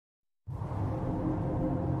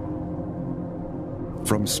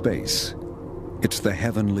From space, it's the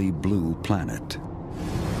heavenly blue planet.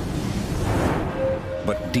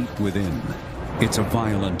 But deep within, it's a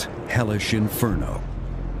violent, hellish inferno.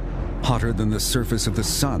 Hotter than the surface of the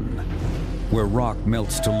sun, where rock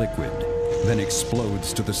melts to liquid, then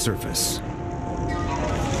explodes to the surface.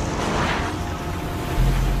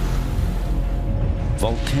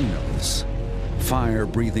 Volcanoes,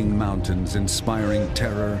 fire-breathing mountains inspiring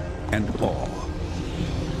terror and awe.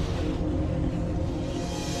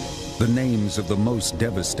 The names of the most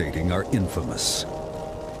devastating are infamous.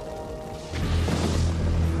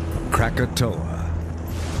 Krakatoa,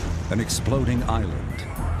 an exploding island,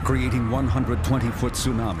 creating 120-foot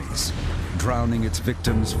tsunamis, drowning its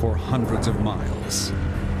victims for hundreds of miles.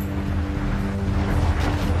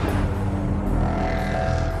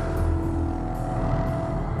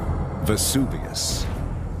 Vesuvius,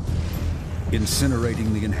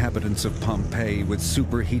 incinerating the inhabitants of Pompeii with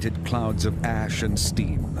superheated clouds of ash and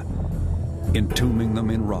steam, entombing them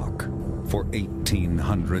in rock for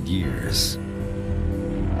 1,800 years.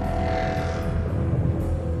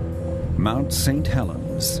 Mount St.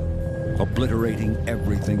 Helens, obliterating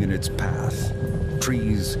everything in its path,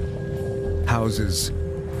 trees, houses,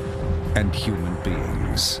 and human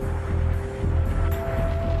beings.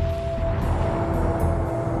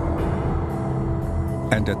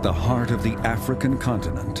 And at the heart of the African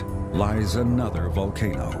continent lies another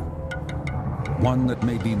volcano, one that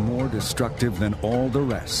may be more destructive than all the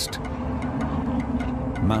rest,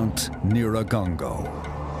 Mount Nyiragongo.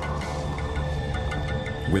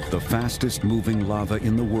 With the fastest moving lava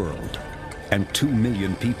in the world and 2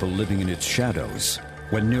 million people living in its shadows,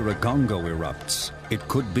 when Nyiragongo erupts, it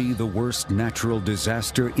could be the worst natural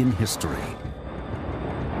disaster in history.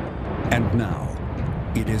 And now,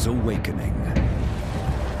 it is awakening.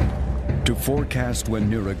 To forecast when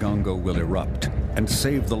Nyiragongo will erupt and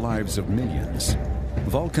save the lives of millions,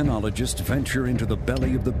 volcanologists venture into the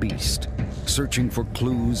belly of the beast, searching for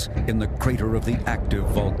clues in the crater of the active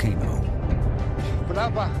volcano.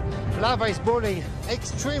 Lava is boiling,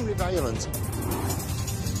 extremely violent.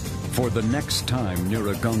 For the next time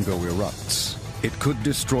Nyiragongo erupts, it could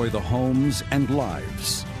destroy the homes and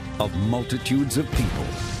lives of multitudes of people.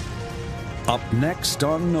 Up next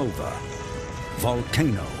on Nova,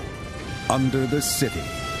 Volcano Under the City.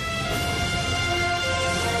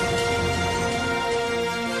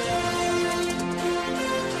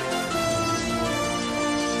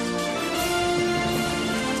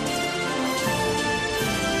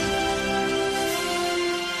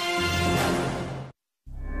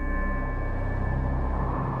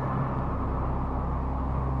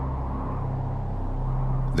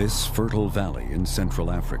 This fertile valley in Central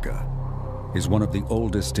Africa is one of the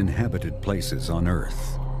oldest inhabited places on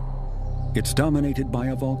Earth. It's dominated by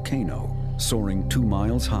a volcano soaring 2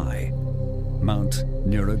 miles high, Mount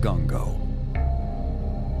Nyiragongo.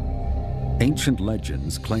 Ancient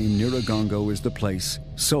legends claim Nyiragongo is the place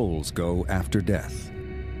souls go after death,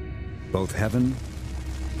 both heaven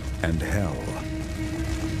and hell.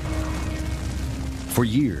 For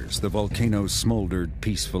years, the volcano smoldered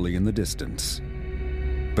peacefully in the distance.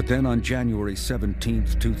 But then on January 17,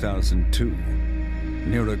 2002,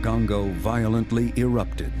 Nyiragongo violently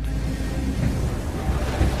erupted.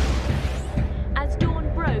 As dawn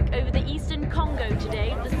broke over the eastern Congo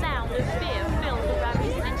today, the sound of fear filled the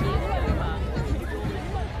very city of Goma.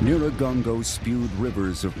 Nyiragongo spewed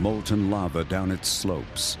rivers of molten lava down its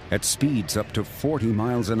slopes at speeds up to 40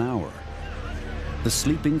 miles an hour. The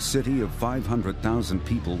sleeping city of 500,000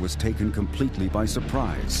 people was taken completely by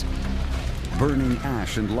surprise. Burning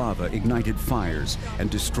ash and lava ignited fires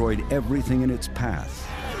and destroyed everything in its path.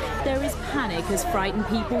 There is panic as frightened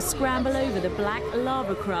people scramble over the black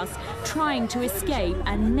lava crust, trying to escape,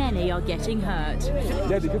 and many are getting hurt.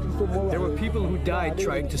 There were people who died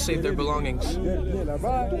trying to save their belongings.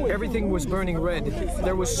 Everything was burning red.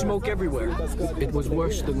 There was smoke everywhere. It was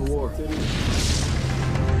worse than war.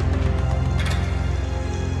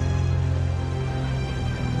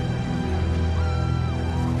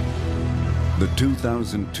 The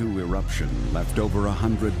 2002 eruption left over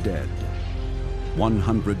 100 dead,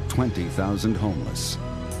 120,000 homeless,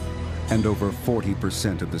 and over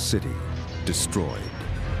 40% of the city destroyed.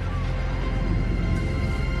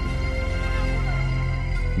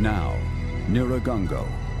 Now, Nyiragongo,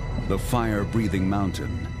 the fire-breathing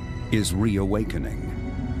mountain, is reawakening.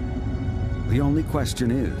 The only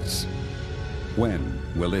question is, when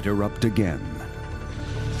will it erupt again?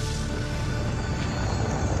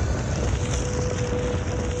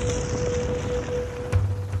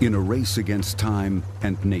 In a race against time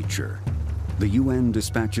and nature, the UN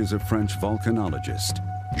dispatches a French volcanologist,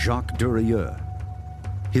 Jacques Durieux.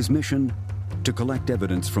 His mission, to collect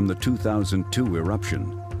evidence from the 2002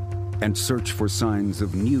 eruption and search for signs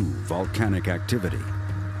of new volcanic activity.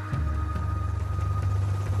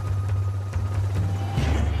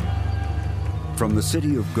 From the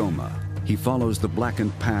city of Goma, he follows the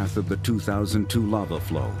blackened path of the 2002 lava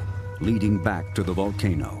flow, leading back to the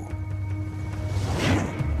volcano.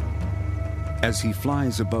 As he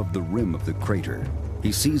flies above the rim of the crater,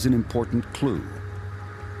 he sees an important clue.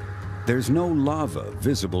 There's no lava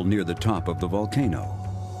visible near the top of the volcano.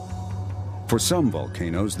 For some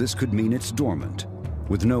volcanoes, this could mean it's dormant,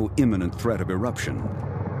 with no imminent threat of eruption.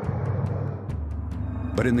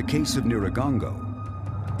 But in the case of Nyiragongo,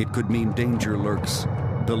 it could mean danger lurks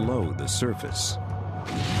below the surface.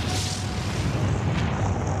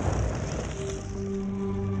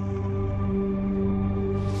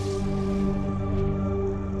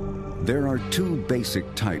 There are two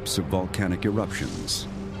basic types of volcanic eruptions.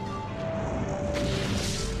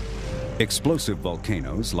 Explosive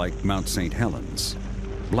volcanoes, like Mount St. Helens,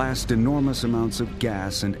 blast enormous amounts of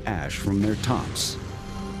gas and ash from their tops.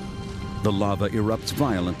 The lava erupts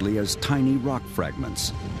violently as tiny rock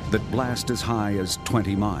fragments that blast as high as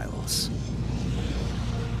 20 miles.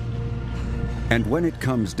 And when it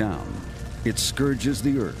comes down, it scourges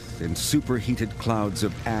the earth in superheated clouds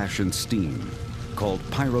of ash and steam called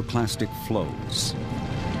pyroclastic flows.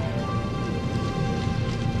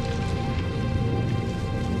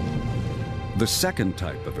 The second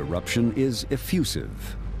type of eruption is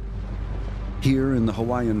effusive. Here in the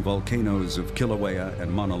Hawaiian volcanoes of Kilauea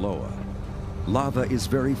and Mauna Loa, lava is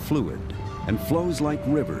very fluid and flows like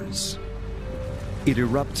rivers. It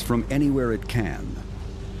erupts from anywhere it can,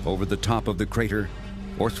 over the top of the crater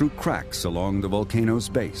or through cracks along the volcano's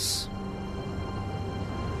base.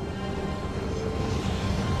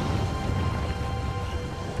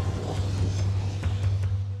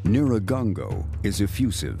 Nyiragongo is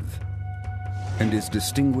effusive and is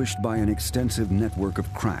distinguished by an extensive network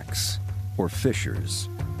of cracks, or fissures.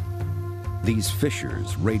 These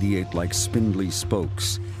fissures radiate like spindly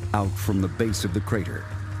spokes out from the base of the crater,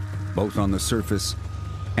 both on the surface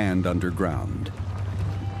and underground.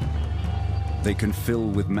 They can fill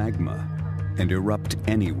with magma and erupt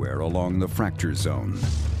anywhere along the fracture zone.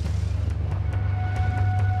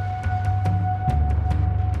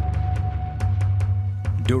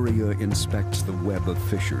 Duria inspects the web of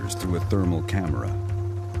fissures through a thermal camera.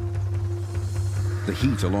 The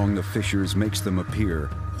heat along the fissures makes them appear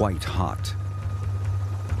white hot.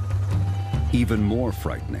 Even more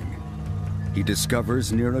frightening, he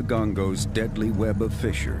discovers Nyiragongo's deadly web of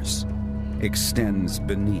fissures extends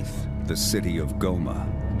beneath the city of Goma.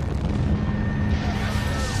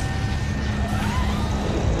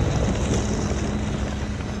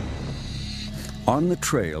 On the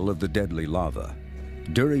trail of the deadly lava,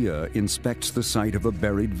 Duria inspects the site of a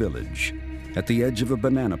buried village at the edge of a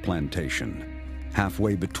banana plantation,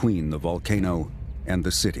 halfway between the volcano and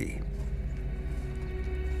the city.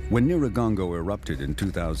 When Nyiragongo erupted in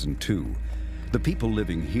 2002, the people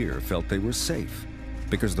living here felt they were safe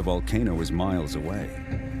because the volcano was miles away.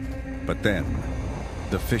 But then,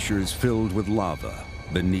 the fissures filled with lava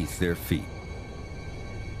beneath their feet.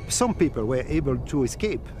 Some people were able to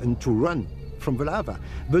escape and to run from the lava,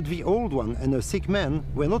 but the old one and the sick man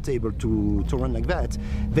were not able to run like that.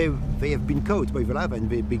 They have been caught by the lava and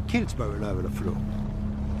they've been killed by the lava flow.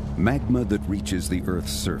 Magma that reaches the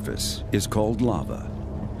Earth's surface is called lava.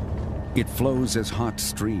 It flows as hot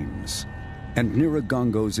streams, and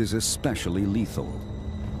Nyiragongo's is especially lethal,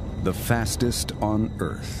 the fastest on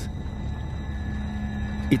Earth.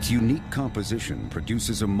 Its unique composition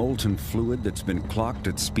produces a molten fluid that's been clocked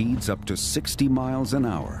at speeds up to 60 miles an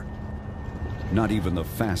hour. Not even the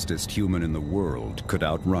fastest human in the world could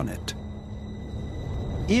outrun it.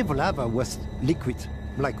 Here the lava was liquid,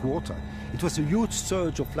 like water. It was a huge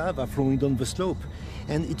surge of lava flowing down the slope,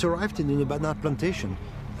 and it arrived in a banana plantation.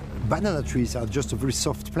 Banana trees are just a very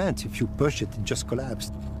soft plant. If you push it, it just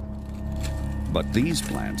collapsed. But these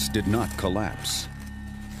plants did not collapse.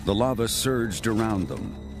 The lava surged around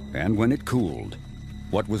them, and when it cooled,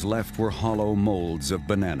 what was left were hollow molds of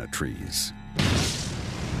banana trees.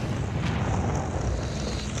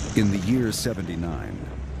 In the year 79,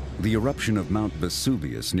 the eruption of Mount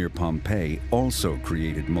Vesuvius near Pompeii also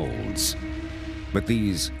created molds, but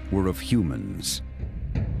these were of humans,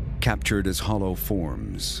 captured as hollow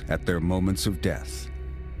forms at their moments of death.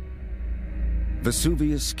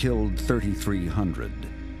 Vesuvius killed 3,300,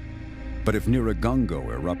 but if Nyiragongo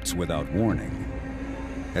erupts without warning,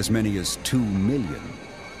 as many as 2 million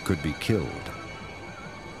could be killed.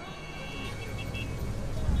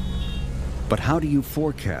 But how do you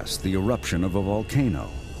forecast the eruption of a volcano?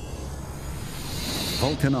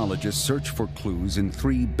 volcanologists search for clues in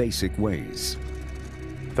three basic ways.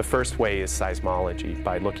 The first way is seismology,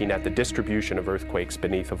 by looking at the distribution of earthquakes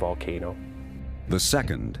beneath a volcano. The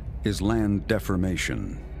second is land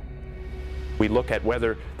deformation. We look at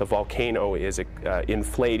whether the volcano is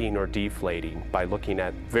inflating or deflating by looking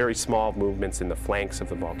at very small movements in the flanks of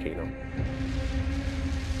the volcano.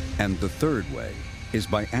 And the third way is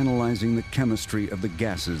by analyzing the chemistry of the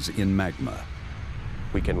gases in magma.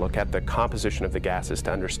 We can look at the composition of the gases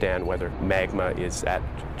to understand whether magma is at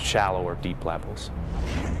shallow or deep levels.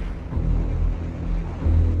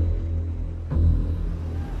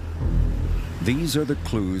 These are the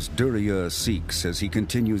clues Durieux seeks as he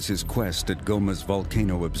continues his quest at Goma's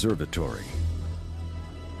Volcano Observatory.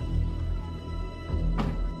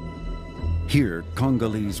 Here,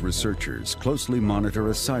 Congolese researchers closely monitor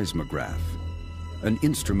a seismograph, an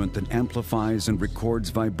instrument that amplifies and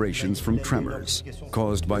records vibrations from tremors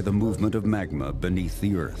caused by the movement of magma beneath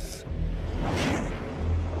the earth.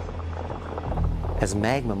 As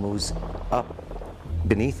magma moves up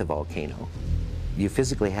beneath a volcano, you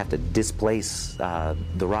physically have to displace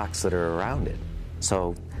the rocks that are around it.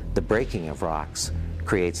 So the breaking of rocks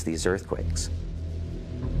creates these earthquakes.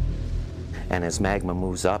 And as magma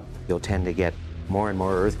moves up, you'll tend to get more and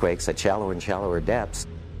more earthquakes at shallower and shallower depths.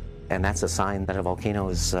 And that's a sign that a volcano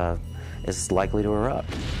is likely to erupt.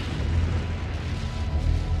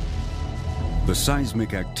 The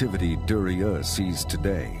seismic activity Durieux sees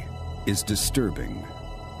today is disturbing.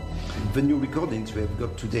 The new recordings we have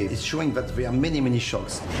got today is showing that there are many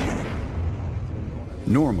shocks.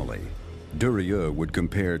 Normally, Durieux would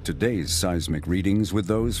compare today's seismic readings with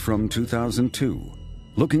those from 2002,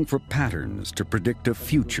 looking for patterns to predict a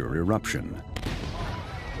future eruption.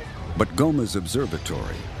 But Goma's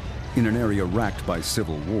observatory, in an area racked by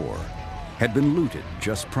civil war, had been looted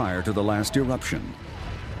just prior to the last eruption,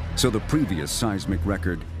 so the previous seismic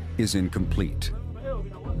record is incomplete.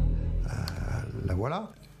 La voilà.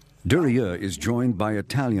 Durieux is joined by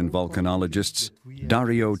Italian volcanologists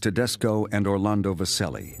Dario Tedesco and Orlando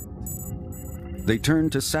Vaselli. They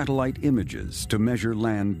turn to satellite images to measure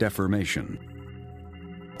land deformation.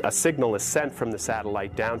 A signal is sent from the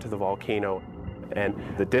satellite down to the volcano, and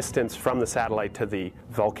the distance from the satellite to the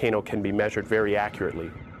volcano can be measured very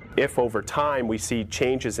accurately. If over time we see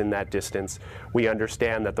changes in that distance, we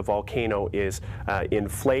understand that the volcano is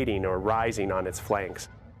inflating or rising on its flanks.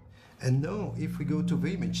 And now, if we go to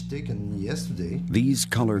the image taken yesterday... These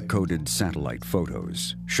color-coded satellite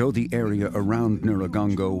photos show the area around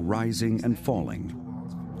Nyiragongo rising and falling,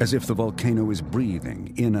 as if the volcano is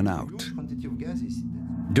breathing in and out.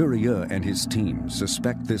 Durieux and his team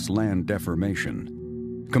suspect this land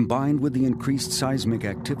deformation, combined with the increased seismic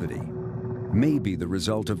activity, may be the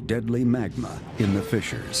result of deadly magma in the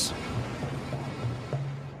fissures.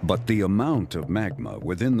 But the amount of magma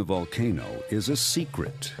within the volcano is a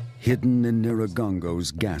secret, hidden in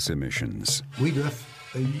Nyiragongo's gas emissions. We have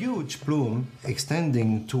a huge plume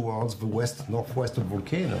extending towards the northwest of the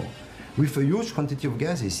volcano, with a huge quantity of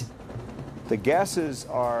gases. The gases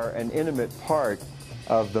are an intimate part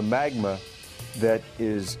of the magma that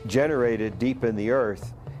is generated deep in the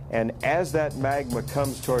earth, and as that magma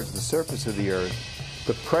comes towards the surface of the earth,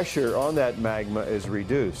 the pressure on that magma is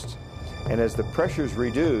reduced. And as the pressure is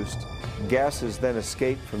reduced, gases then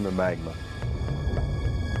escape from the magma.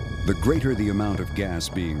 The greater the amount of gas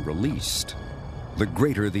being released, the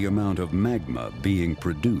greater the amount of magma being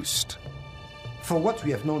produced. For what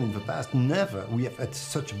we have known in the past, never we have had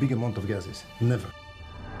such a big amount of gases. Never.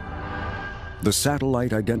 The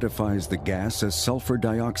satellite identifies the gas as sulfur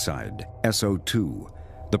dioxide, SO2,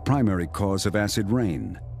 the primary cause of acid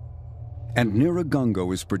rain. And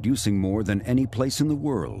Nyiragongo is producing more than any place in the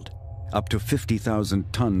world, up to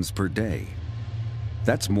 50,000 tons per day.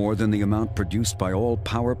 That's more than the amount produced by all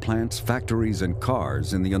power plants, factories, and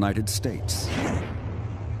cars in the United States.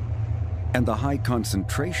 And the high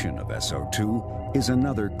concentration of SO2 is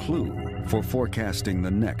another clue for forecasting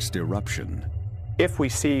the next eruption. If we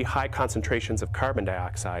see high concentrations of carbon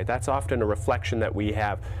dioxide, that's often a reflection that we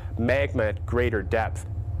have magma at greater depth.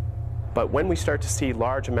 But when we start to see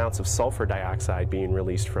large amounts of sulfur dioxide being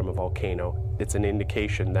released from a volcano, it's an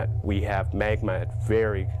indication that we have magma at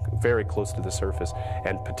very close to the surface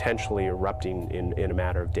and potentially erupting in a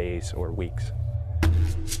matter of days or weeks.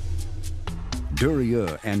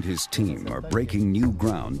 Durieux and his team are breaking new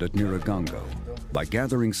ground at Nyiragongo by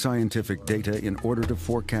gathering scientific data in order to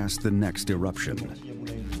forecast the next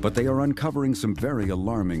eruption. But they are uncovering some very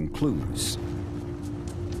alarming clues.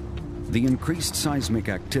 The increased seismic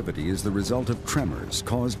activity is the result of tremors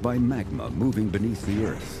caused by magma moving beneath the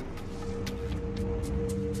earth.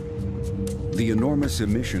 The enormous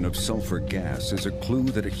emission of sulfur gas is a clue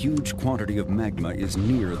that a huge quantity of magma is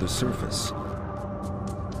near the surface.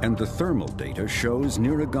 And the thermal data shows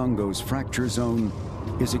Nyiragongo's fracture zone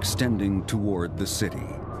is extending toward the city.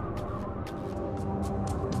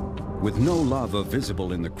 With no lava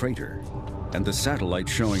visible in the crater, and the satellite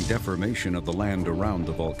showing deformation of the land around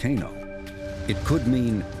the volcano, it could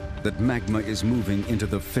mean that magma is moving into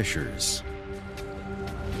the fissures.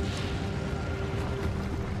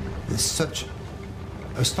 Such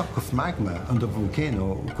a stock of magma on the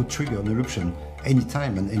volcano could trigger an eruption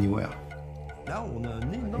anytime and anywhere.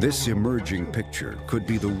 This emerging picture could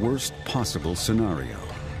be the worst possible scenario.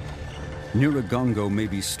 Nyiragongo may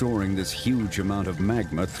be storing this huge amount of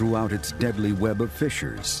magma throughout its deadly web of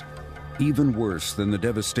fissures. Even worse than the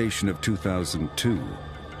devastation of 2002,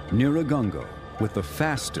 Nyiragongo, with the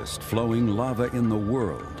fastest flowing lava in the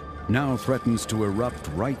world, now threatens to erupt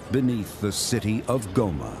right beneath the city of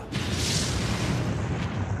Goma.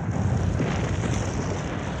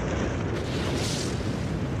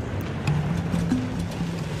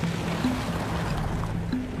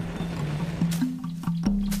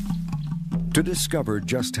 To discover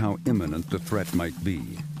just how imminent the threat might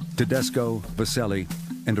be, Tedesco, Vaselli,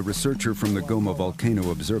 and a researcher from the Goma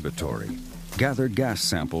Volcano Observatory gathered gas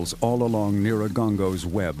samples all along Nyiragongo's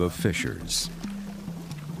web of fissures.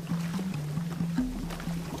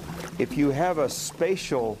 If you have a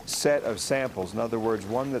spatial set of samples, in other words,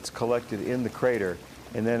 one that's collected in the crater,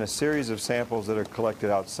 and then a series of samples that are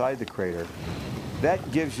collected outside the crater,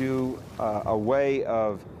 that gives you a way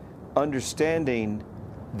of understanding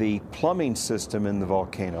the plumbing system in the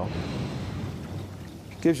volcano.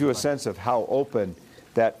 Gives you a sense of how open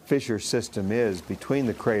that fissure system is between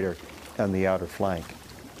the crater and the outer flank.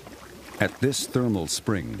 At this thermal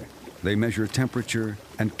spring, they measure temperature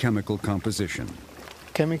and chemical composition.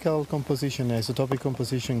 Chemical composition, isotopic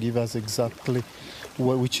composition give us exactly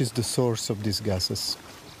which is the source of these gases.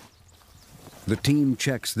 The team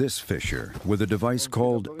checks this fissure with a device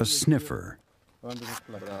called a sniffer.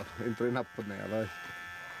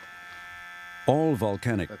 All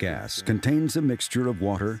volcanic gas contains a mixture of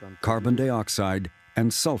water, carbon dioxide,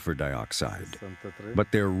 and sulfur dioxide,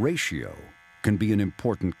 but their ratio can be an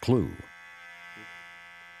important clue.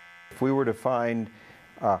 If we were to find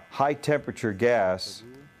a high temperature gas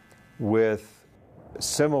with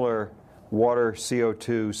similar water,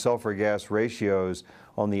 CO2, sulfur gas ratios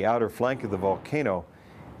on the outer flank of the volcano,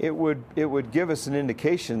 it would give us an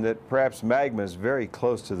indication that perhaps magma is very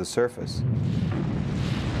close to the surface.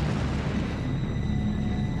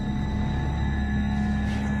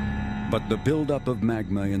 But the buildup of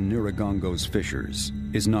magma in Nyiragongo's fissures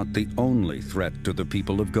is not the only threat to the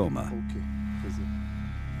people of Goma.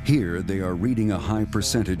 Here they are reading a high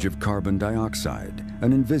percentage of carbon dioxide,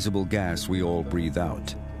 an invisible gas we all breathe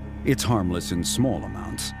out. It's harmless in small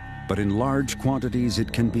amounts, but in large quantities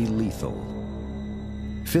it can be lethal.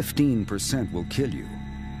 15% will kill you,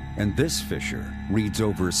 and this fissure reads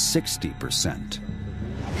over 60%.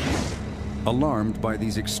 Alarmed by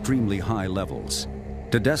these extremely high levels,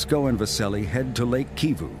 Tedesco and Vaselli head to Lake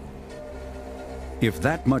Kivu. If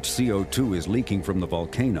that much CO2 is leaking from the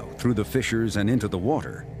volcano through the fissures and into the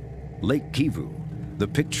water, Lake Kivu, the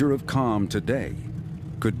picture of calm today,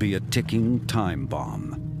 could be a ticking time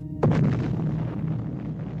bomb.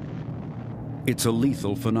 It's a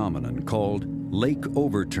lethal phenomenon called Lake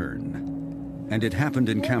Overturn, and it happened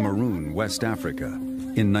in Cameroon, West Africa,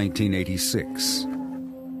 in 1986.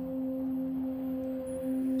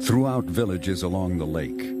 Throughout villages along the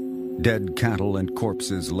lake, dead cattle and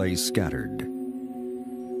corpses lay scattered.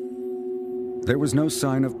 There was no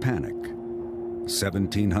sign of panic.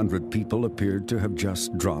 1,700 people appeared to have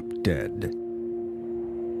just dropped dead.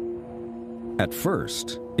 At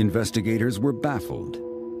first, investigators were baffled.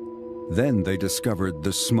 Then they discovered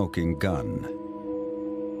the smoking gun.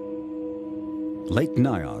 Lake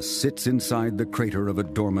Nyos sits inside the crater of a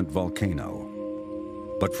dormant volcano.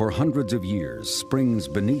 But for hundreds of years, springs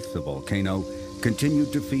beneath the volcano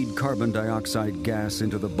continued to feed carbon dioxide gas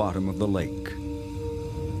into the bottom of the lake.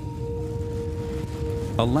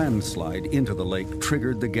 A landslide into the lake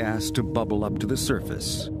triggered the gas to bubble up to the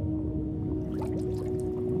surface.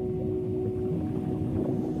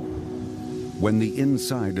 When the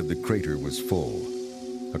inside of the crater was full,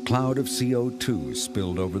 a cloud of CO2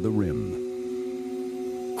 spilled over the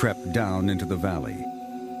rim, crept down into the valley,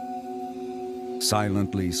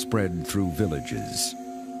 silently spread through villages,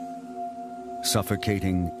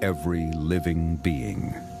 suffocating every living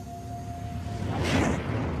being.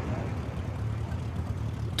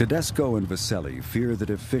 Tedesco and Vaselli fear that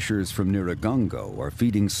if fissures from Nyiragongo are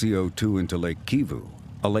feeding CO2 into Lake Kivu,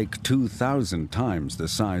 a lake 2,000 times the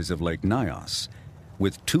size of Lake Nyos,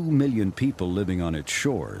 with 2 million people living on its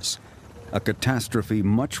shores, a catastrophe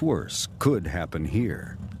much worse could happen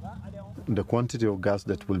here. The quantity of gas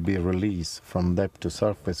that will be released from depth to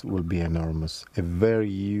surface will be enormous. A very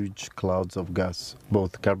huge clouds of gas,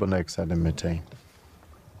 both carbon dioxide and methane.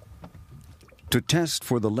 To test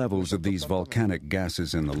for the levels of these volcanic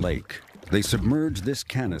gases in the lake, they submerge this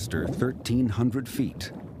canister 1,300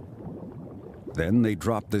 feet. Then they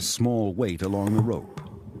drop this small weight along the rope.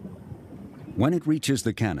 When it reaches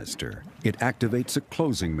the canister, it activates a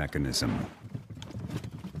closing mechanism.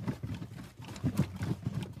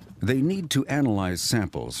 They need to analyze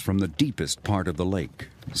samples from the deepest part of the lake,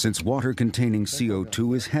 since water containing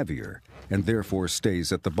CO2 is heavier and therefore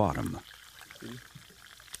stays at the bottom.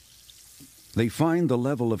 They find the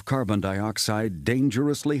level of carbon dioxide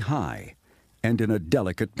dangerously high and in a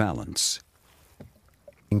delicate balance.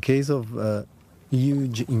 In case of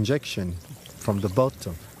huge injection from the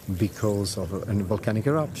bottom because of a volcanic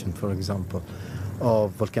eruption, for example,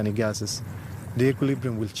 of volcanic gases, the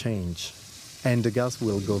equilibrium will change and the gas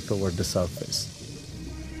will go toward the surface.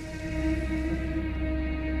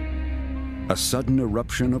 A sudden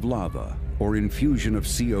eruption of lava or infusion of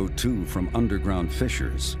CO2 from underground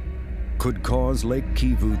fissures could cause Lake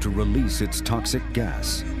Kivu to release its toxic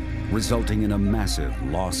gas, resulting in a massive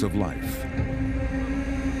loss of life.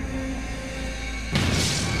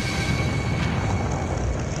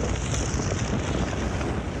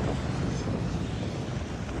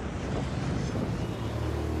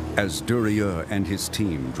 As Durieux and his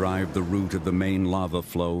team drive the route of the main lava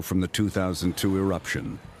flow from the 2002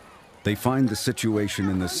 eruption, they find the situation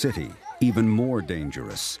in the city even more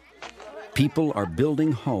dangerous. People are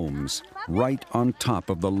building homes right on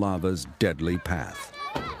top of the lava's deadly path.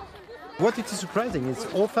 What it is surprising is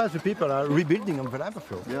how fast the people are rebuilding on the lava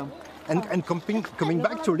flow. Yeah. And coming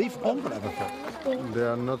back to live on the lava flow. They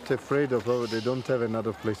are not afraid of how they don't have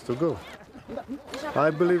another place to go. I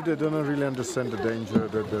believe they don't really understand the danger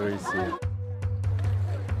that there is here.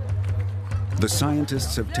 The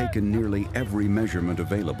scientists have taken nearly every measurement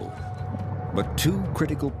available, but two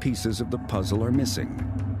critical pieces of the puzzle are missing.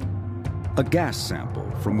 A gas sample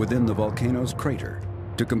from within the volcano's crater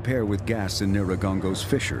to compare with gas in Nyiragongo's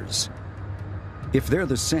fissures. If they're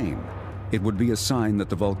the same, it would be a sign that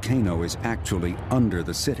the volcano is actually under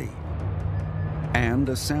the city. And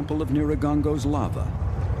a sample of Nyiragongo's lava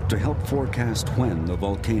to help forecast when the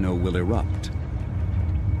volcano will erupt.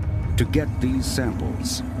 To get these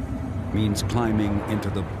samples means climbing into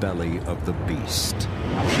the belly of the beast.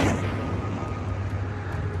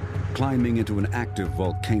 Climbing into an active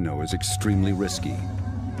volcano is extremely risky,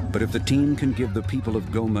 but if the team can give the people of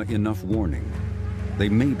Goma enough warning, they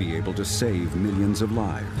may be able to save millions of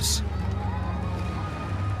lives.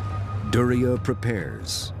 Durieux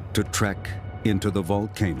prepares to trek into the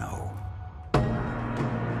volcano.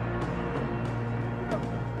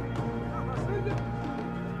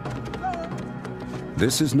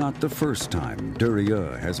 This is not the first time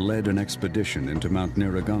Durieux has led an expedition into Mount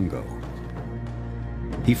Nyiragongo.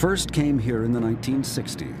 He first came here in the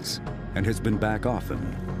 1960s and has been back often.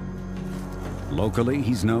 Locally,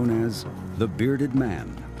 he's known as the bearded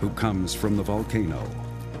man who comes from the volcano.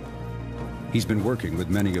 He's been working with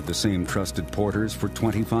many of the same trusted porters for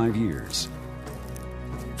 25 years.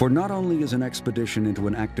 For not only is an expedition into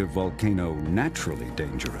an active volcano naturally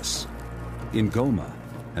dangerous, in Goma,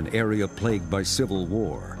 an area plagued by civil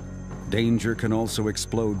war, danger can also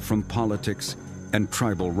explode from politics and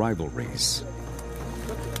tribal rivalries.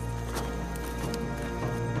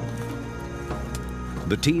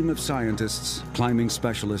 The team of scientists, climbing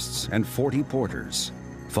specialists, and 40 porters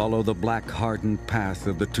follow the black-hardened path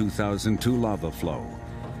of the 2002 lava flow,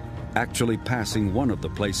 actually passing one of the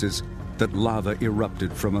places that lava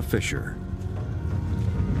erupted from a fissure.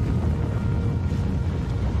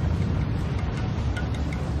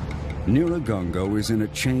 Nyiragongo is in a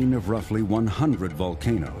chain of roughly 100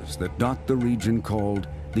 volcanoes that dot the region called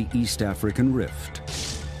the East African Rift.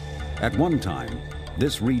 At one time,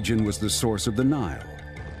 this region was the source of the Nile,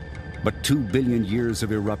 but 2 billion years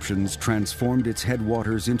of eruptions transformed its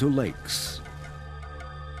headwaters into lakes.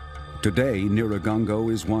 Today,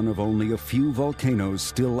 Nyiragongo is one of only a few volcanoes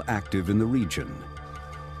still active in the region.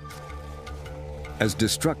 As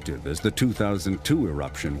destructive as the 2002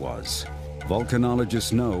 eruption was,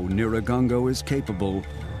 volcanologists know Nyiragongo is capable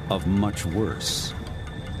of much worse.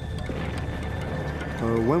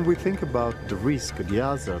 When we think about the risk, the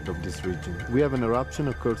hazard of this region, we have an eruption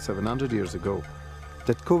occurred 700 years ago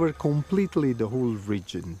that covered completely the whole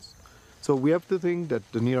region. So we have to think that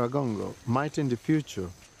the Nyiragongo might in the future,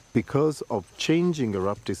 because of changing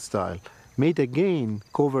eruptive style, may again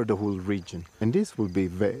cover the whole region. And this will be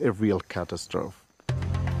a real catastrophe.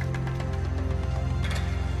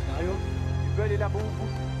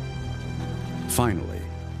 Finally,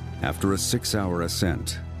 after a 6-hour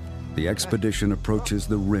ascent, the expedition approaches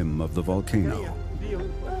the rim of the volcano.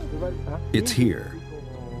 It's here,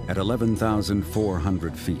 at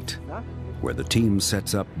 11,400 feet, where the team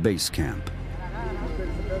sets up base camp.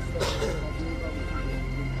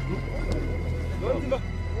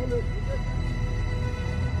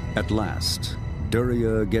 At last,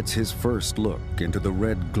 Duryea gets his first look into the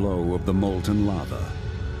red glow of the molten lava,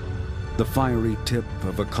 the fiery tip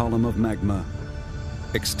of a column of magma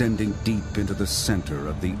extending deep into the center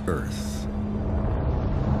of the Earth.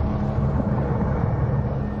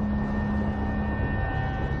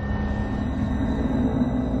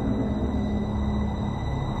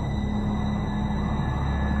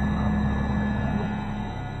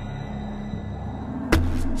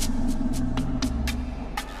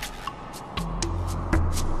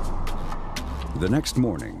 The next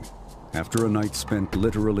morning, after a night spent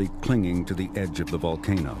literally clinging to the edge of the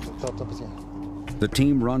volcano, the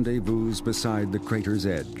team rendezvous beside the crater's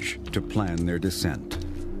edge to plan their descent.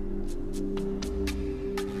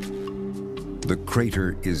 The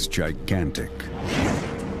crater is gigantic.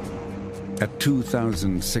 At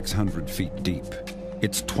 2,600 feet deep,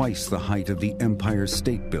 it's twice the height of the Empire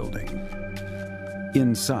State Building.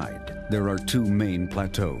 Inside, there are two main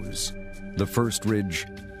plateaus, the first ridge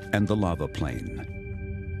and the lava plain.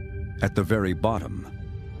 At the very bottom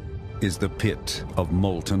is the pit of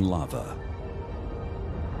molten lava.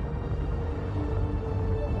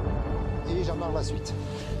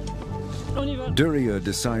 Duryea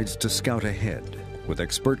decides to scout ahead with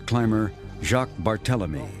expert climber Jacques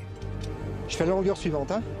Barthélemy. Je fais la longueur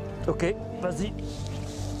suivante, hein? Okay, vas-y.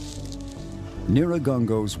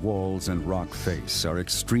 Nyiragongo's walls and rock face are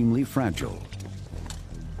extremely fragile.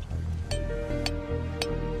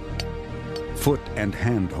 Foot and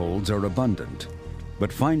handholds are abundant,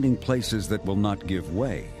 but finding places that will not give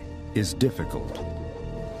way is difficult.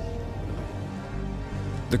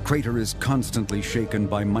 The crater is constantly shaken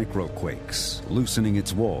by microquakes, loosening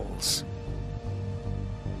its walls.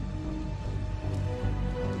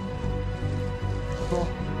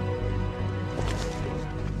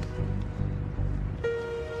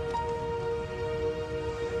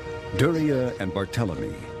 Duryea and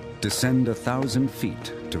Barthélemy descend 1,000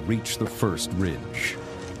 feet to reach the first ridge.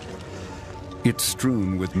 It's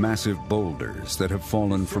strewn with massive boulders that have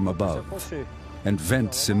fallen from above and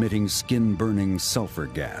vents emitting skin-burning sulfur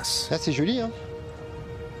gas. Là, c'est joli, hein?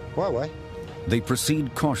 Ouais, ouais. They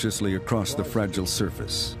proceed cautiously across the fragile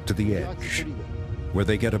surface to the edge, where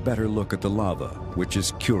they get a better look at the lava, which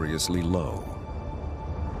is curiously low.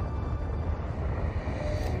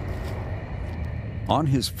 On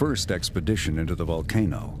his first expedition into the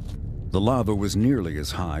volcano, the lava was nearly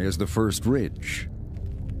as high as the first ridge.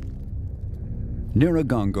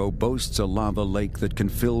 Nyiragongo boasts a lava lake that can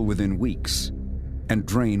fill within weeks and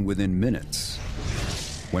drain within minutes.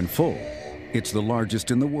 When full, it's the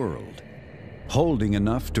largest in the world, holding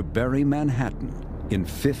enough to bury Manhattan in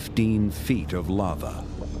 15 feet of lava.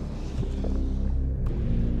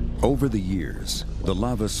 Over the years, the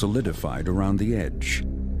lava solidified around the edge,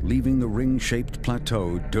 leaving the ring-shaped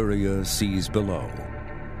plateau Duryea sees below.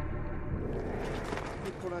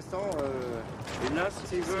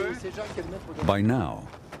 By now,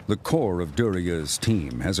 the core of Duryea's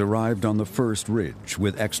team has arrived on the first ridge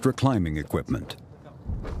with extra climbing equipment.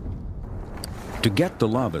 To get the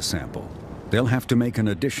lava sample, they'll have to make an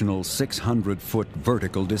additional 600-foot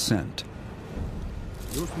vertical descent.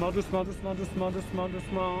 Doucement, doucement, doucement, doucement, doucement,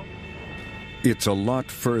 doucement. It's a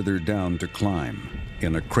lot further down to climb,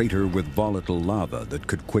 in a crater with volatile lava that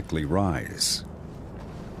could quickly rise.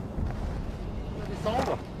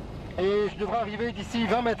 Et je devrais arriver d'ici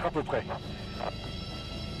 20 mètres à peu près.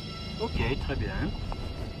 Ok, très bien.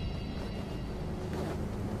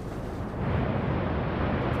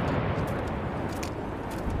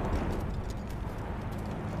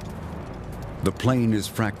 The plain is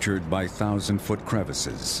fractured by 1,000-foot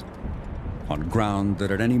crevices, on ground that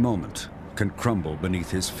at any moment can crumble beneath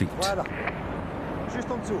his feet. Voilà. Juste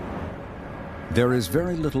en dessous. There is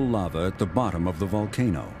very little lava at the bottom of the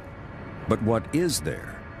volcano, but what is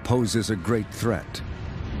there poses a great threat.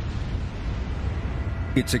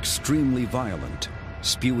 It's extremely violent,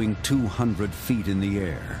 spewing 200 feet in the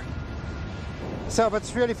air. So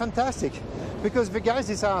that's really fantastic, because the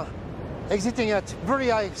gases are exiting at very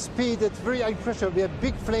high speed, at very high pressure. We have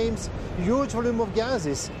big flames, huge volume of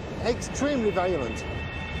gases, extremely violent.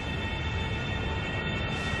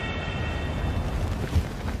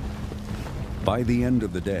 By the end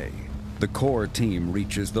of the day, the core team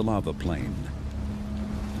reaches the lava plain.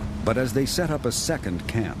 But as they set up a second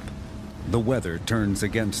camp, the weather turns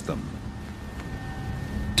against them.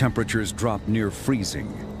 Temperatures drop near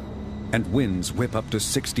freezing, and winds whip up to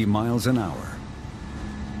 60 miles an hour.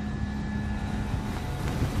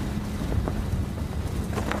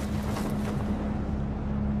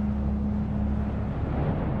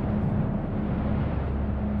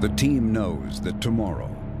 The team knows that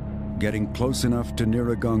tomorrow, getting close enough to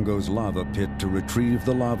Nyiragongo's lava pit to retrieve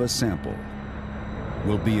the lava sample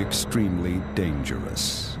will be extremely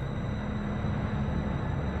dangerous.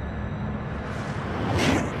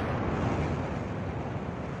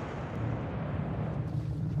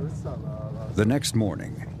 The next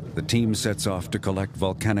morning, the team sets off to collect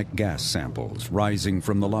volcanic gas samples rising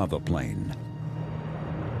from the lava plain.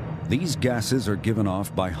 These gases are given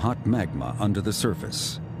off by hot magma under the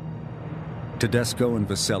surface. Tedesco and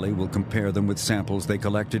Vesely will compare them with samples they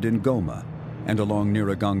collected in Goma and along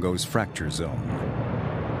Nyiragongo's fracture zone.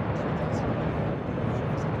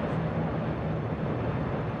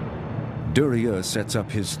 Durieux sets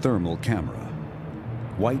up his thermal camera.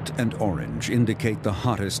 White and orange indicate the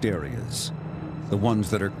hottest areas, the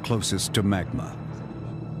ones that are closest to magma.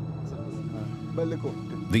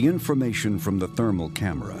 The information from the thermal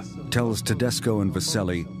camera tells Tedesco and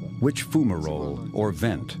Vesely which fumarole or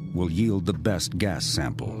vent will yield the best gas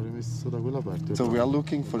sample. So we are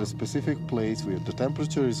looking for a specific place where the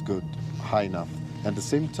temperature is good, high enough, and at the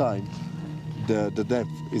same time the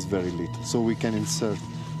depth is very little, so we can insert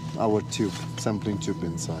our tube, sampling tube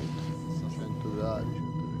inside.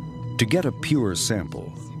 To get a pure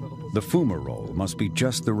sample, the fumarole must be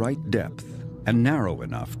just the right depth and narrow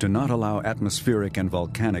enough to not allow atmospheric and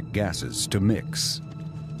volcanic gases to mix.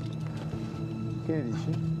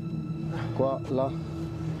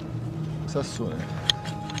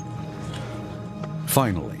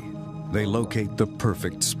 Finally, they locate the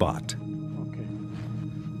perfect spot.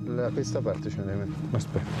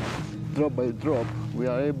 Drop by drop, we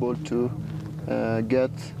are able to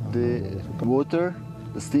get the water,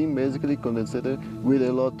 the steam basically condensated with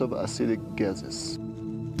a lot of acidic gases.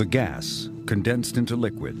 The gas, condensed into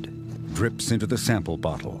liquid, drips into the sample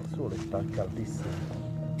bottle.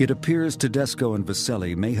 It appears Tedesco and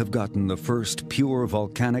Vesely may have gotten the first pure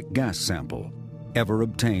volcanic gas sample ever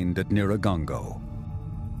obtained at Nyiragongo.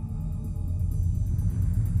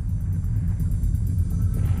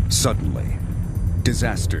 Suddenly,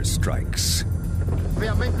 disaster strikes. There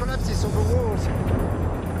are main collapses of the walls.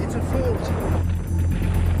 It's a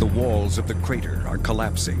fault. The walls of the crater are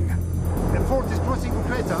collapsing. The fault is crossing the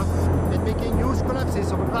crater and making huge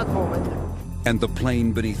collapses of the platform. And the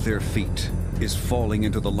plain beneath their feet is falling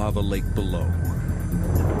into the lava lake below.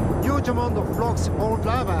 Huge amount of blocks, old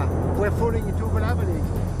lava, were falling into the lava lake.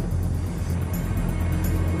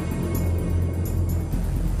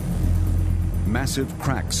 Massive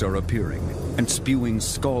cracks are appearing and spewing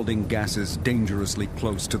scalding gases dangerously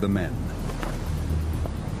close to the men.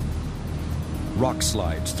 Rock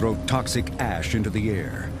slides throw toxic ash into the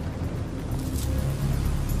air.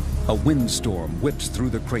 A windstorm whips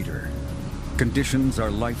through the crater. Conditions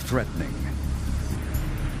are life-threatening.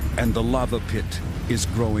 And the lava pit is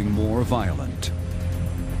growing more violent.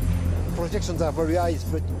 Projections are very high,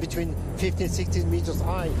 but between 15 and 16 meters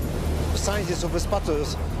high. The size of the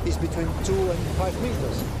sputters is between 2 and 5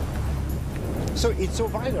 meters. So it's so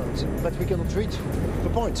violent that we cannot reach the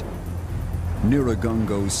point.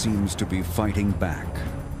 Nyiragongo seems to be fighting back.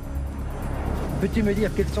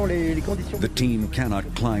 The team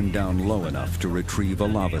cannot climb down low enough to retrieve a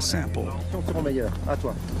lava sample.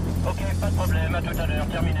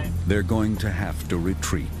 They're going to have to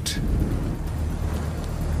retreat.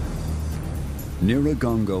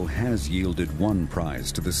 Nyiragongo has yielded one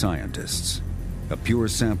prize to the scientists, a pure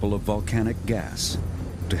sample of volcanic gas,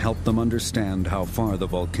 to help them understand how far the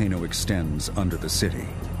volcano extends under the city.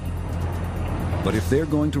 But if they're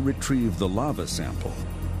going to retrieve the lava sample,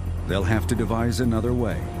 they'll have to devise another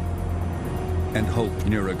way, and hope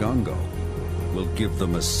Nyiragongo will give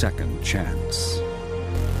them a second chance.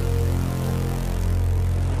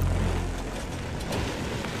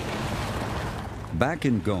 Back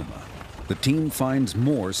in Goma, the team finds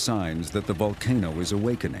more signs that the volcano is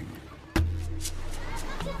awakening.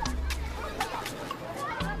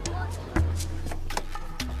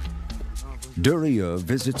 Durieux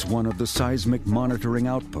visits one of the seismic monitoring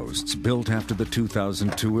outposts built after the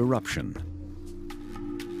 2002 eruption.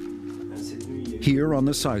 Here on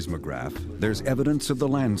the seismograph, there's evidence of the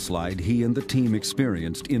landslide he and the team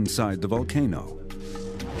experienced inside the volcano.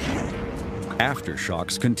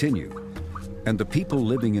 Aftershocks continue, and the people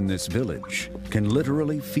living in this village can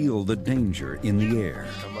literally feel the danger in the air.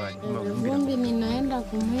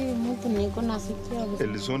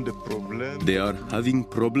 They are having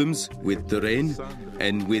problems with the rain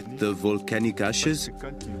and with the volcanic ashes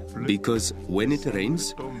because when it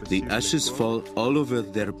rains, the ashes fall all over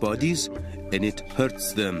their bodies and it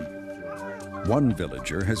hurts them. One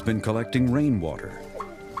villager has been collecting rainwater,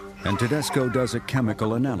 and Tedesco does a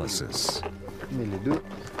chemical analysis.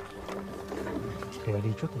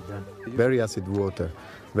 Very acid water,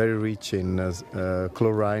 very rich in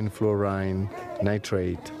chlorine, fluorine,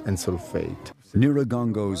 nitrate, and sulfate.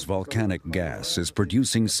 Nyiragongo's volcanic gas is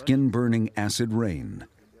producing skin-burning acid rain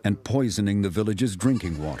and poisoning the village's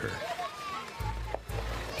drinking water.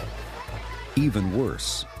 Even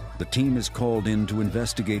worse, the team is called in to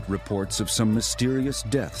investigate reports of some mysterious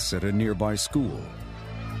deaths at a nearby school.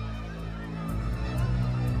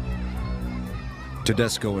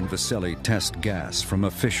 Tedesco and Vesely test gas from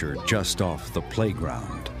a fissure just off the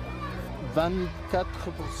playground.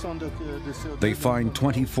 They find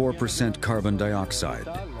 24% carbon dioxide,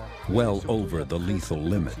 well over the lethal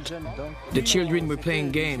limit. The children were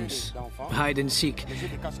playing games, hide and seek,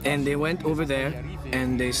 and they went over there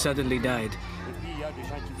and they suddenly died.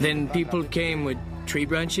 Then people came with tree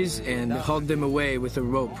branches and hauled them away with a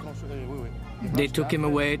rope. They took him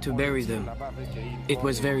away to bury them. It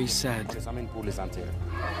was very sad.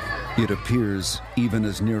 It appears even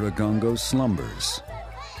as Nyiragongo slumbers,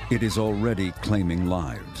 it is already claiming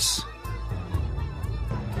lives.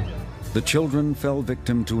 The children fell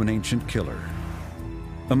victim to an ancient killer,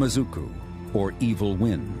 a mazuku, or evil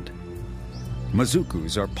wind.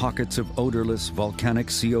 Mazukus are pockets of odorless volcanic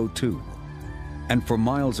CO2, and for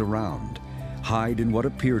miles around, hide in what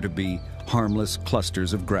appear to be harmless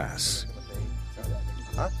clusters of grass.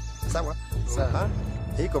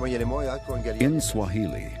 In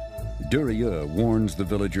Swahili, Durieux warns the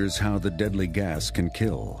villagers how the deadly gas can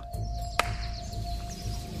kill.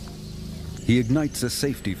 He ignites a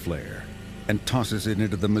safety flare and tosses it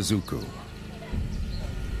into the mazuku.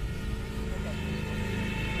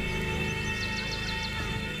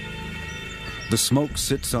 The smoke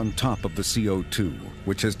sits on top of the CO2,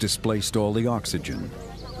 which has displaced all the oxygen.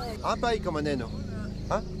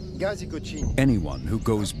 Anyone who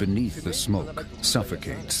goes beneath the smoke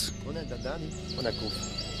suffocates.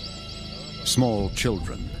 Small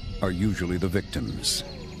children are usually the victims.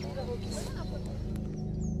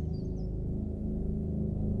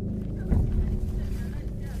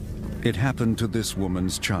 It happened to this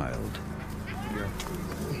woman's child.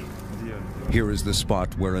 Here is the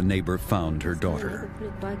spot where a neighbor found her daughter.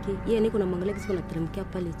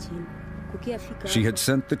 She had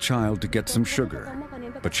sent the child to get some sugar,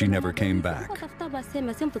 but she never came back.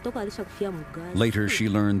 Later, she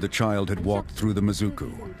learned the child had walked through the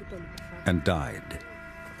mazuku and died.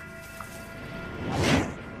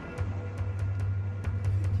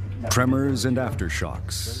 Tremors and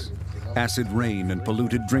aftershocks, acid rain and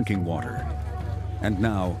polluted drinking water, and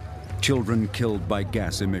now children killed by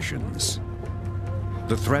gas emissions.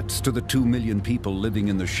 The threats to the 2 million people living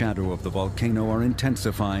in the shadow of the volcano are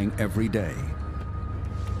intensifying every day.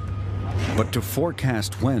 But to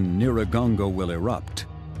forecast when Nyiragongo will erupt,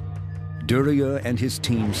 Durieux and his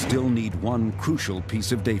team still need one crucial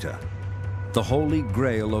piece of data: the holy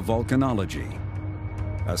grail of volcanology,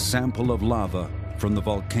 a sample of lava from the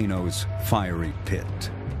volcano's fiery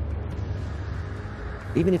pit.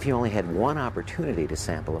 Even if you only had one opportunity to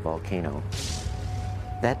sample a volcano,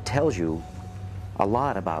 that tells you a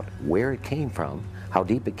lot about where it came from, how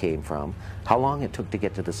deep it came from, how long it took to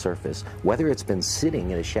get to the surface, whether it's been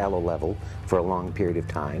sitting at a shallow level for a long period of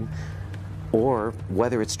time, or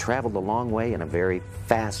whether it's traveled a long way in a very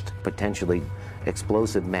fast, potentially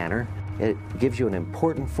explosive manner. It gives you an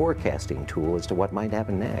important forecasting tool as to what might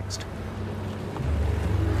happen next.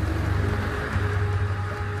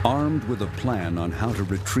 Armed with a plan on how to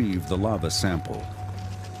retrieve the lava sample,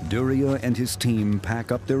 Durieux and his team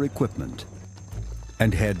pack up their equipment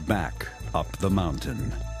and head back up the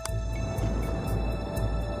mountain.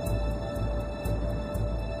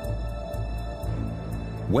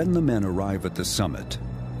 When the men arrive at the summit,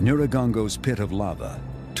 Nyiragongo's pit of lava,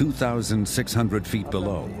 2,600 feet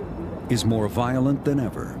below, is more violent than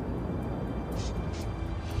ever.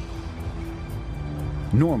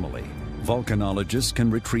 Normally, volcanologists can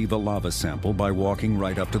retrieve a lava sample by walking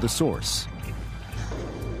right up to the source.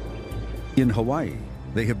 In Hawaii,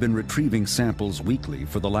 they have been retrieving samples weekly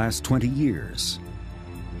for the last 20 years.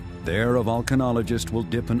 There, a volcanologist will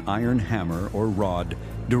dip an iron hammer or rod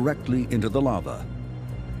directly into the lava.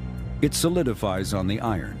 It solidifies on the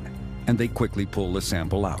iron, and they quickly pull the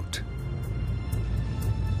sample out.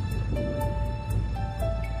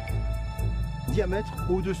 diamètre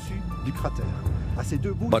au-dessus du cratère. À ces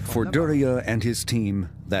deux bouts, But for Duryea and his team,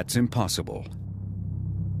 that's impossible.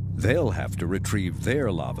 They'll have to retrieve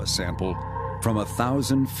their lava sample from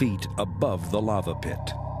 1,000 feet above the lava pit.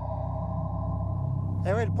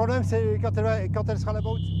 Eh ouais, le problème, c'est quand elle sera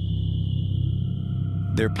là-bas.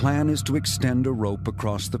 Their plan is to extend a rope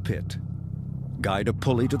across the pit, guide a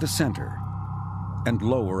pulley to the center, and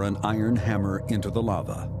lower an iron hammer into the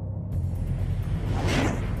lava.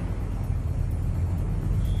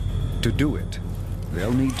 To do it,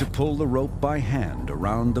 they'll need to pull the rope by hand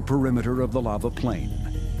around the perimeter of the lava plain.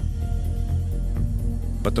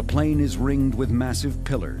 But the plain is ringed with massive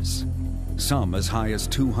pillars, some as high as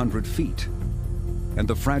 200 feet, and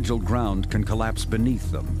the fragile ground can collapse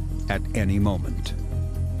beneath them at any moment.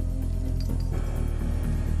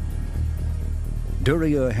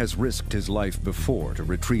 Duryea has risked his life before to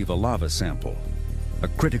retrieve a lava sample, a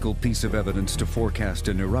critical piece of evidence to forecast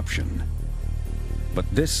an eruption. But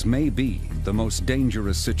this may be the most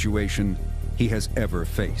dangerous situation he has ever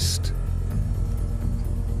faced.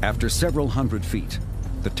 After several hundred feet,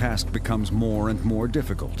 the task becomes more and more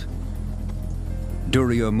difficult.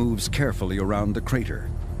 Duryea moves carefully around the crater,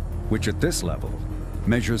 which at this level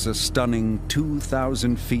measures a stunning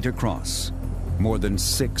 2,000 feet across, more than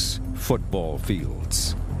 6 football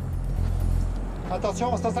fields.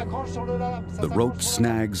 The rope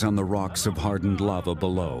snags on the rocks of hardened lava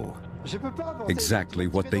below, exactly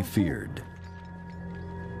what they feared.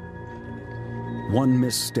 One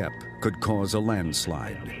misstep could cause a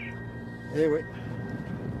landslide.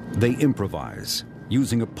 They improvise,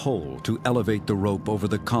 using a pole to elevate the rope over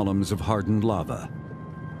the columns of hardened lava.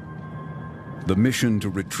 The mission to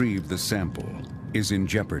retrieve the sample is in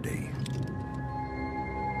jeopardy.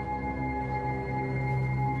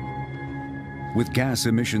 With gas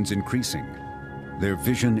emissions increasing, their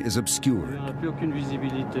vision is obscured.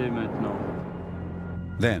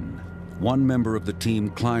 Then, one member of the team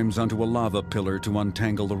climbs onto a lava pillar to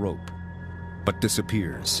untangle the rope, but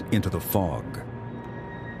disappears into the fog.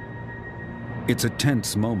 It's a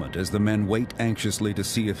tense moment as the men wait anxiously to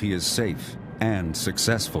see if he is safe and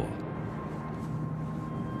successful.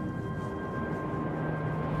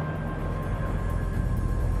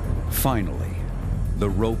 Finally, the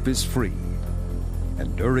rope is free,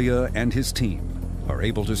 and Duryea and his team are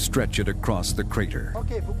able to stretch it across the crater.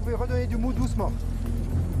 Ok, vous pouvez redonner du mou doucement.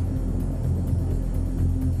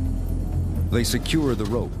 They secure the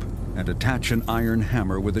rope and attach an iron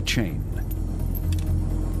hammer with a chain.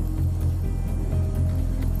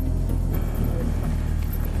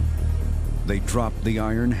 They drop the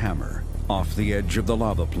iron hammer off the edge of the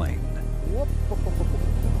lava plain.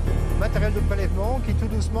 Matériel de prélèvement qui tout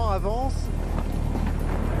doucement avance.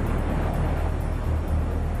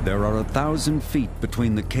 There are 1,000 feet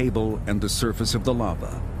between the cable and the surface of the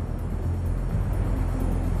lava.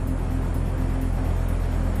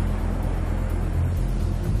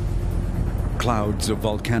 Clouds of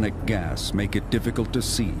volcanic gas make it difficult to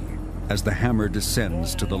see as the hammer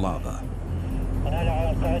descends to the lava.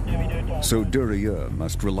 So Duryea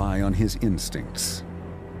must rely on his instincts.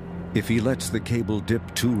 If he lets the cable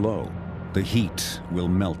dip too low, the heat will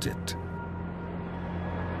melt it.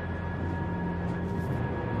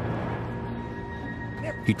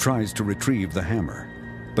 He tries to retrieve the hammer,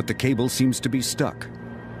 but the cable seems to be stuck.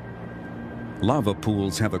 Lava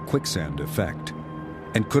pools have a quicksand effect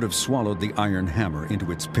and could have swallowed the iron hammer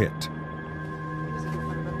into its pit.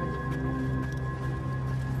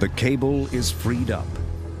 The cable is freed up,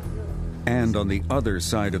 and on the other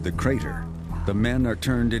side of the crater, the men are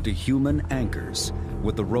turned into human anchors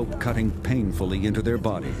with the rope cutting painfully into their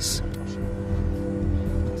bodies.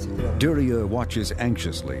 Duryea watches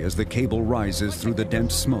anxiously as the cable rises through the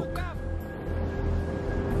dense smoke.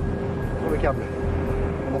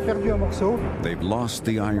 They've lost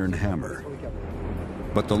the iron hammer,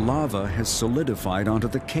 but the lava has solidified onto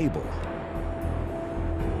the cable.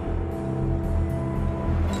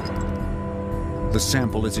 The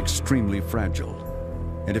sample is extremely fragile,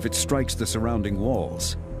 and if it strikes the surrounding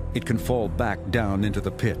walls, it can fall back down into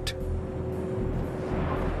the pit.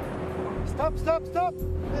 Stop, stop, stop!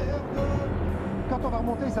 Quand on va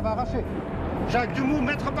remonter, ça va arracher. Jacques, du mou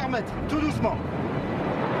mètre par mètre, tout doucement.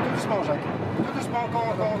 Tout doucement, Jacques. Tout doucement,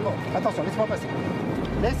 encore. Attention, laisse-moi passer.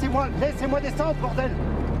 Laissez-moi descendre, bordel!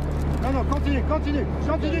 Non, continue.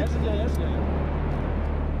 Je dis rien.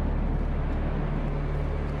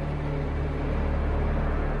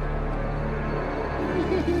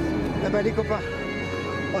 Eh ben, les copains,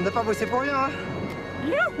 on n'a pas bossé pour rien, hein?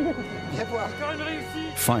 Viens voir.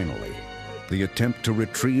 Finally, the attempt to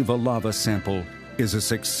retrieve a lava sample is a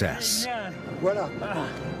success. Voilà.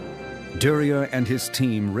 Duria and his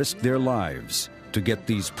team risked their lives to get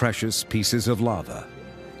these precious pieces of lava,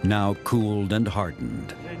 now cooled and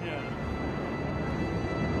hardened.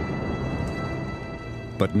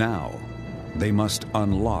 But now, they must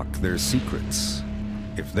unlock their secrets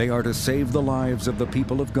if they are to save the lives of the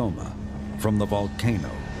people of Goma from the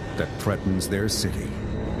volcano that threatens their city.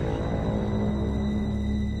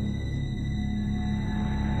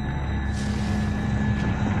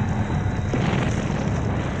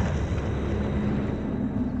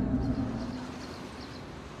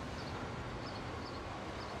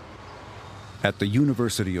 At the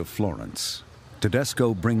University of Florence,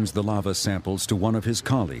 Tedesco brings the lava samples to one of his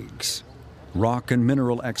colleagues, rock and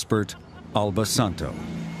mineral expert Alba Santo.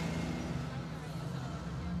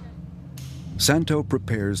 Santo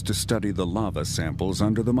prepares to study the lava samples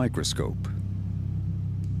under the microscope.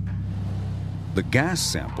 The gas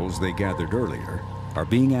samples they gathered earlier are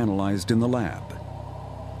being analyzed in the lab.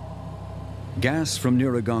 Gas from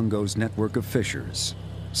Nyiragongo's network of fissures,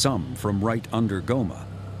 some from right under Goma,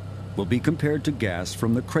 will be compared to gas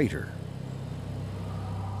from the crater.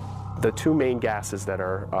 The two main gases that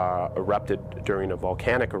are erupted during a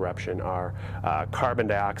volcanic eruption are carbon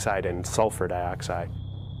dioxide and sulfur dioxide.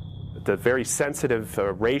 The very sensitive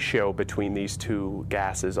ratio between these two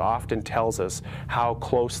gases often tells us how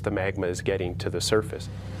close the magma is getting to the surface.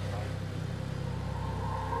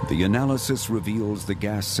 The analysis reveals the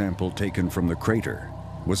gas sample taken from the crater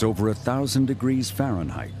was over 1,000 degrees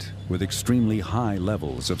Fahrenheit with extremely high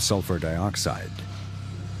levels of sulfur dioxide.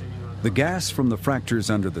 The gas from the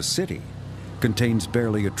fractures under the city contains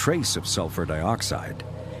barely a trace of sulfur dioxide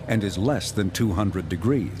and is less than 200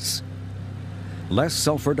 degrees. Less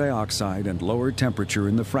sulfur dioxide and lower temperature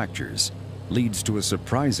in the fractures leads to a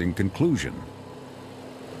surprising conclusion.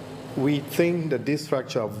 We think that these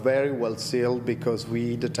fractures are very well sealed because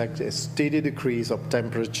we detect a steady decrease of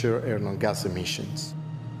temperature and gas emissions.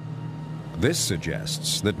 This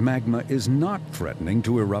suggests that magma is not threatening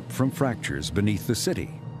to erupt from fractures beneath the city.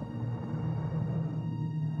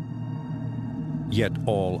 Yet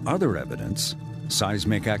all other evidence,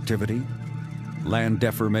 seismic activity, land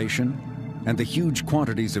deformation, and the huge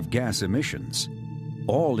quantities of gas emissions,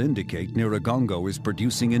 all indicate Nyiragongo is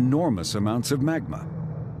producing enormous amounts of magma.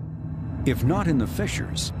 If not in the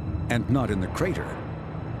fissures and not in the crater,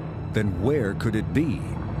 then where could it be?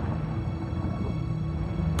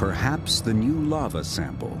 Perhaps the new lava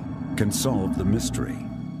sample can solve the mystery.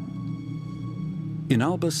 In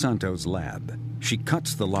Alba Santo's lab, she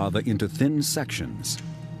cuts the lava into thin sections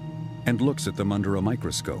and looks at them under a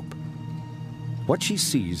microscope. What she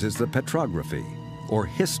sees is the petrography, or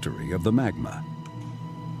history of the magma.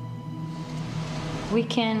 We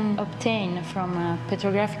can obtain from a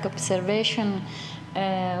petrographic observation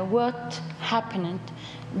what happened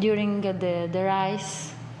during the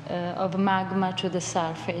rise of magma to the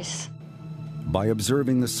surface. By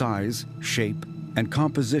observing the size, shape, and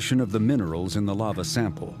composition of the minerals in the lava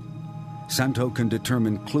sample, Santo can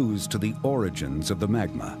determine clues to the origins of the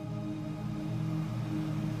magma.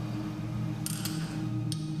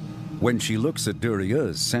 When she looks at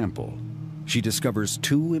Duria's sample, she discovers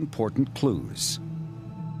two important clues.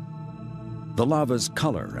 The lava's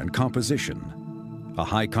color and composition, a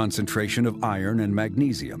high concentration of iron and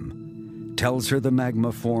magnesium, tells her the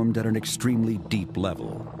magma formed at an extremely deep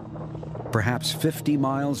level, perhaps 50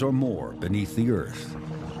 miles or more beneath the earth.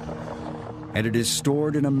 And it is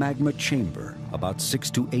stored in a magma chamber about 6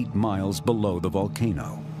 to 8 miles below the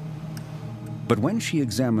volcano. But when she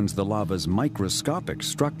examines the lava's microscopic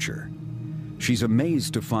structure, she's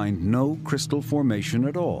amazed to find no crystal formation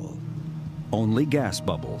at all, only gas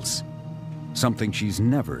bubbles, something she's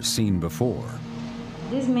never seen before.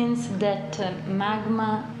 This means that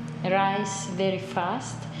magma rises very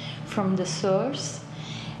fast from the source,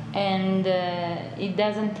 and it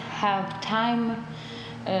doesn't have time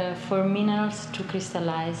for minerals to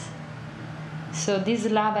crystallize. So this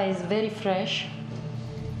lava is very fresh.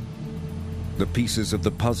 The pieces of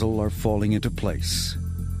the puzzle are falling into place.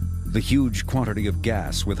 The huge quantity of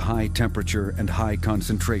gas with high temperature and high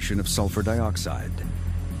concentration of sulfur dioxide,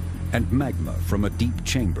 and magma from a deep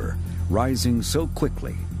chamber rising so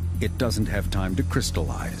quickly it doesn't have time to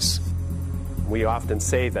crystallize. We often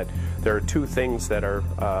say that there are two things that are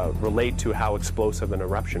relate to how explosive an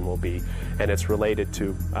eruption will be, and it's related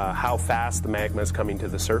to how fast the magma is coming to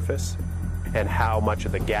the surface and how much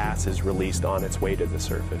of the gas is released on its way to the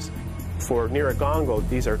surface. For Nyiragongo,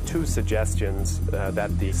 these are two suggestions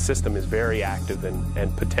that the system is very active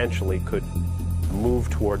and potentially could move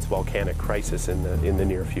towards volcanic crisis in the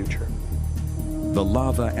near future. The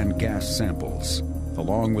lava and gas samples,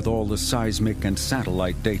 along with all the seismic and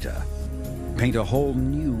satellite data, paint a whole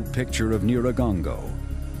new picture of Nyiragongo,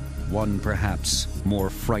 one perhaps more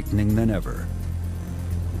frightening than ever.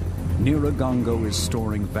 Nyiragongo is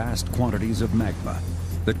storing vast quantities of magma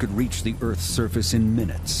that could reach the Earth's surface in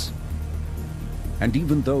minutes. And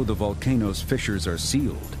even though the volcano's fissures are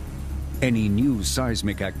sealed, any new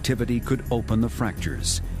seismic activity could open the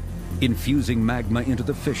fractures, infusing magma into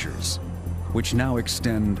the fissures, which now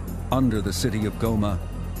extend under the city of Goma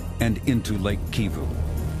and into Lake Kivu.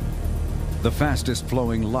 The fastest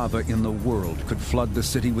flowing lava in the world could flood the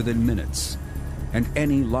city within minutes, and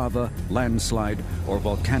any lava, landslide, or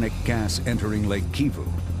volcanic gas entering Lake Kivu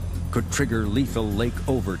could trigger lethal lake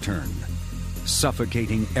overturn,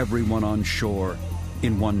 suffocating everyone on shore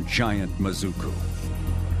in one giant mazuku.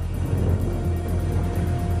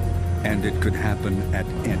 And it could happen at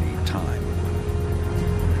any time.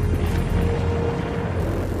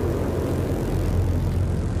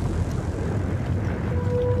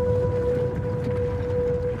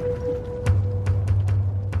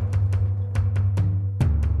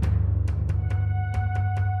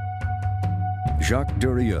 Jacques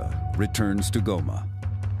Durieux returns to Goma.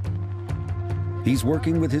 He's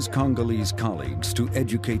working with his Congolese colleagues to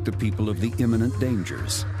educate the people of the imminent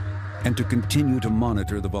dangers and to continue to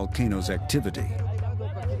monitor the volcano's activity.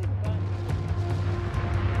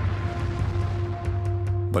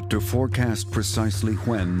 But to forecast precisely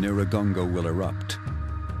when Nyiragongo will erupt,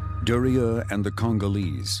 Durieux and the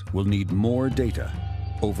Congolese will need more data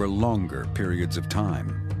over longer periods of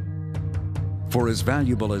time. For as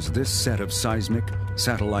valuable as this set of seismic,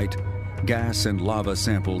 satellite, gas and lava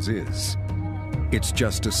samples is, it's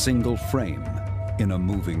just a single frame in a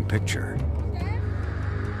moving picture.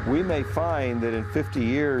 We may find that in 50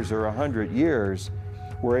 years or 100 years,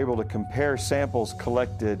 we're able to compare samples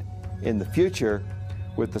collected in the future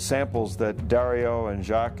with the samples that Durieux and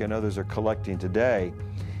Jacques and others are collecting today,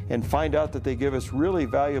 and find out that they give us really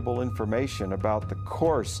valuable information about the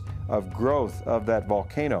course of growth of that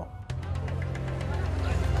volcano.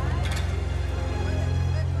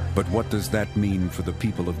 But what does that mean for the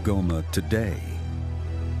people of Goma today?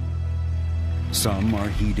 Some are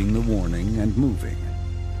heeding the warning and moving.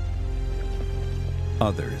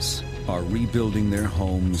 Others are rebuilding their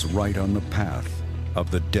homes right on the path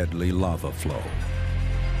of the deadly lava flow.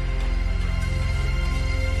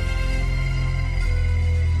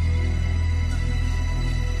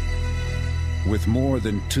 With more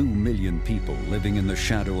than 2 million people living in the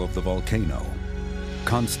shadow of the volcano,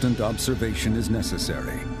 constant observation is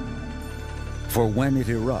necessary. For when it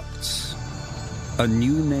erupts, a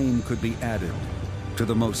new name could be added to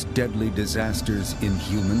the most deadly disasters in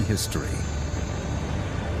human history: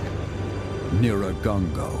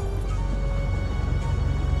 Nyiragongo.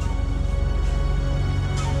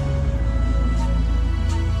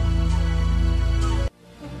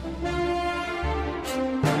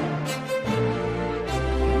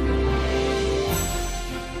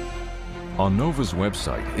 On NOVA's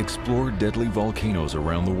website, explore deadly volcanoes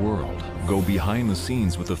around the world. Go behind the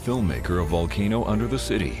scenes with the filmmaker of Volcano Under the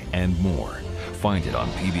City and more. Find it on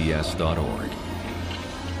pbs.org.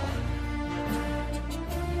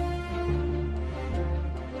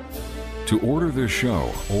 To order this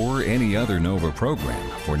show or any other NOVA program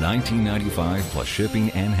for $19.95 plus shipping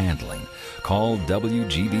and handling, call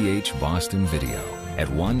WGBH Boston Video at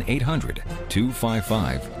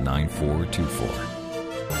 1-800-255-9424.